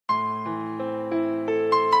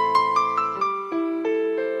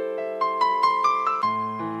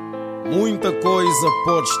Muita coisa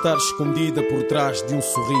pode estar escondida por trás de um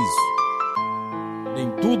sorriso. Nem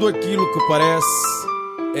tudo aquilo que parece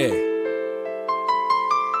é.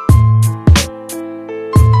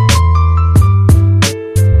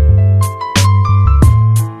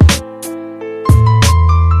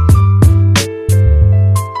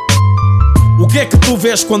 O que é que tu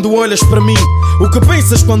vês quando olhas para mim? O que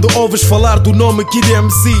pensas quando ouves falar do nome Kid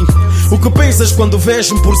MC? O que pensas quando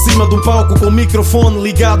vês-me por cima de um palco com o microfone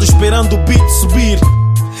ligado esperando o beat subir?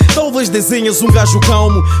 Talvez desenhas um gajo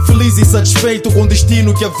calmo, feliz e satisfeito com o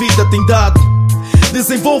destino que a vida tem dado.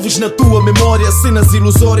 Desenvolves na tua memória cenas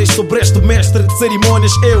ilusórias sobre este mestre de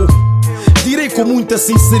cerimônias. Eu direi com muita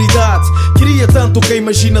sinceridade, queria tanto que a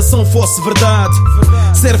imaginação fosse verdade.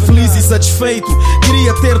 Ser feliz e satisfeito,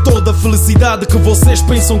 queria ter toda a felicidade que vocês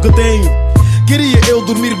pensam que tenho. Queria eu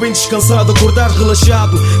dormir bem descansado, acordar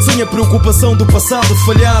relaxado, sem a preocupação do passado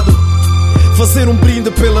falhado. Fazer um brinde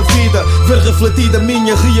pela vida, ver refletida a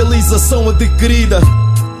minha realização adquirida.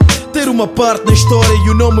 Ter uma parte na história e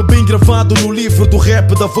o nome bem gravado no livro do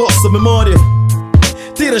rap da vossa memória.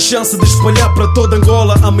 Ter a chance de espalhar para toda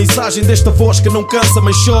Angola a mensagem desta voz que não cansa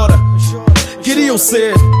mas chora. Queriam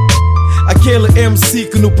ser aquele MC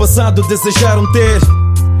que no passado desejaram ter.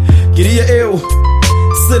 Queria eu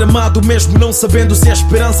ser amado mesmo não sabendo se a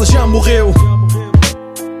esperança já morreu.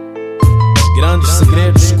 Os grandes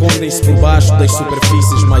segredos escondem-se por baixo das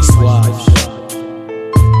superfícies mais suaves.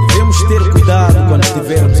 Devemos ter cuidado quando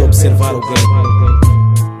estivermos a observar alguém.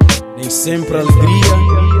 Nem sempre a alegria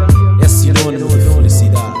é sinônimo de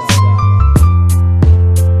felicidade.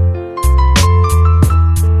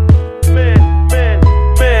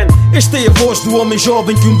 Esta é a voz do homem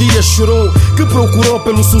jovem que um dia chorou, que procurou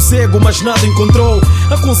pelo sossego mas nada encontrou.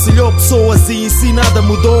 Aconselhou pessoas e em si nada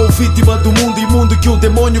mudou. Vítima do mundo imundo que o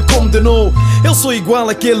demônio condenou. Eu sou igual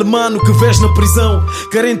àquele mano que vês na prisão,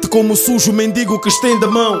 carente como o sujo mendigo que estende a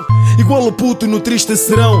mão. Igual o puto no triste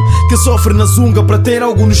serão, que sofre na zunga para ter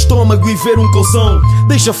algo no estômago e ver um calção.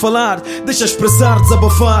 Deixa falar, deixa expressar,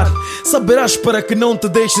 desabafar. Saberás para que não te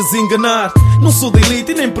deixes enganar. Não sou da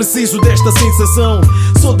elite e nem preciso desta sensação.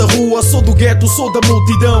 Sou da rua, sou do gueto, sou da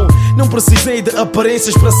multidão. Não precisei de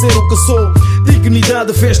aparências para ser o que sou.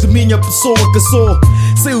 Dignidade fez de mim a pessoa que sou.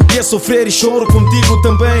 Sei o que é sofrer e choro contigo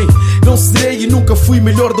também. Não serei e nunca fui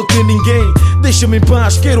melhor do que ninguém. Deixa-me em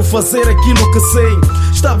paz, quero fazer aquilo que sei.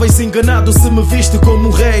 Estavas enganado se me viste como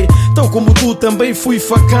um rei. Tal como tu também fui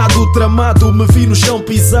facado, tramado. Me vi no chão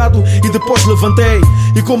pisado e depois levantei.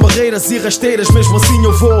 E com barreiras e rasteiras mesmo assim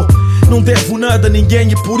eu vou. Não devo nada a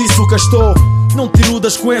ninguém e por isso cá estou. Não te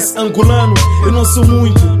iludas com esse angolano, eu não sou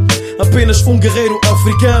muito, apenas um guerreiro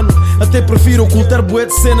africano. Até prefiro ocultar bué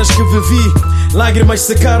de cenas que vivi. Lágrimas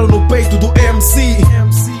secaram no peito do MC.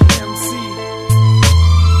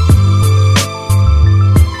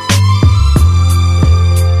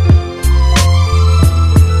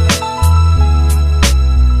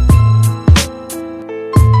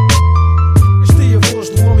 Esta é a voz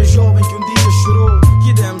do homem jovem que um dia chorou.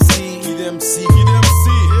 Kid MC, Kid MC, Kid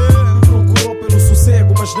MC. Procurou pelo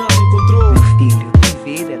sossego mas nada encontrou. Meu filho,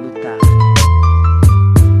 viver é lutar.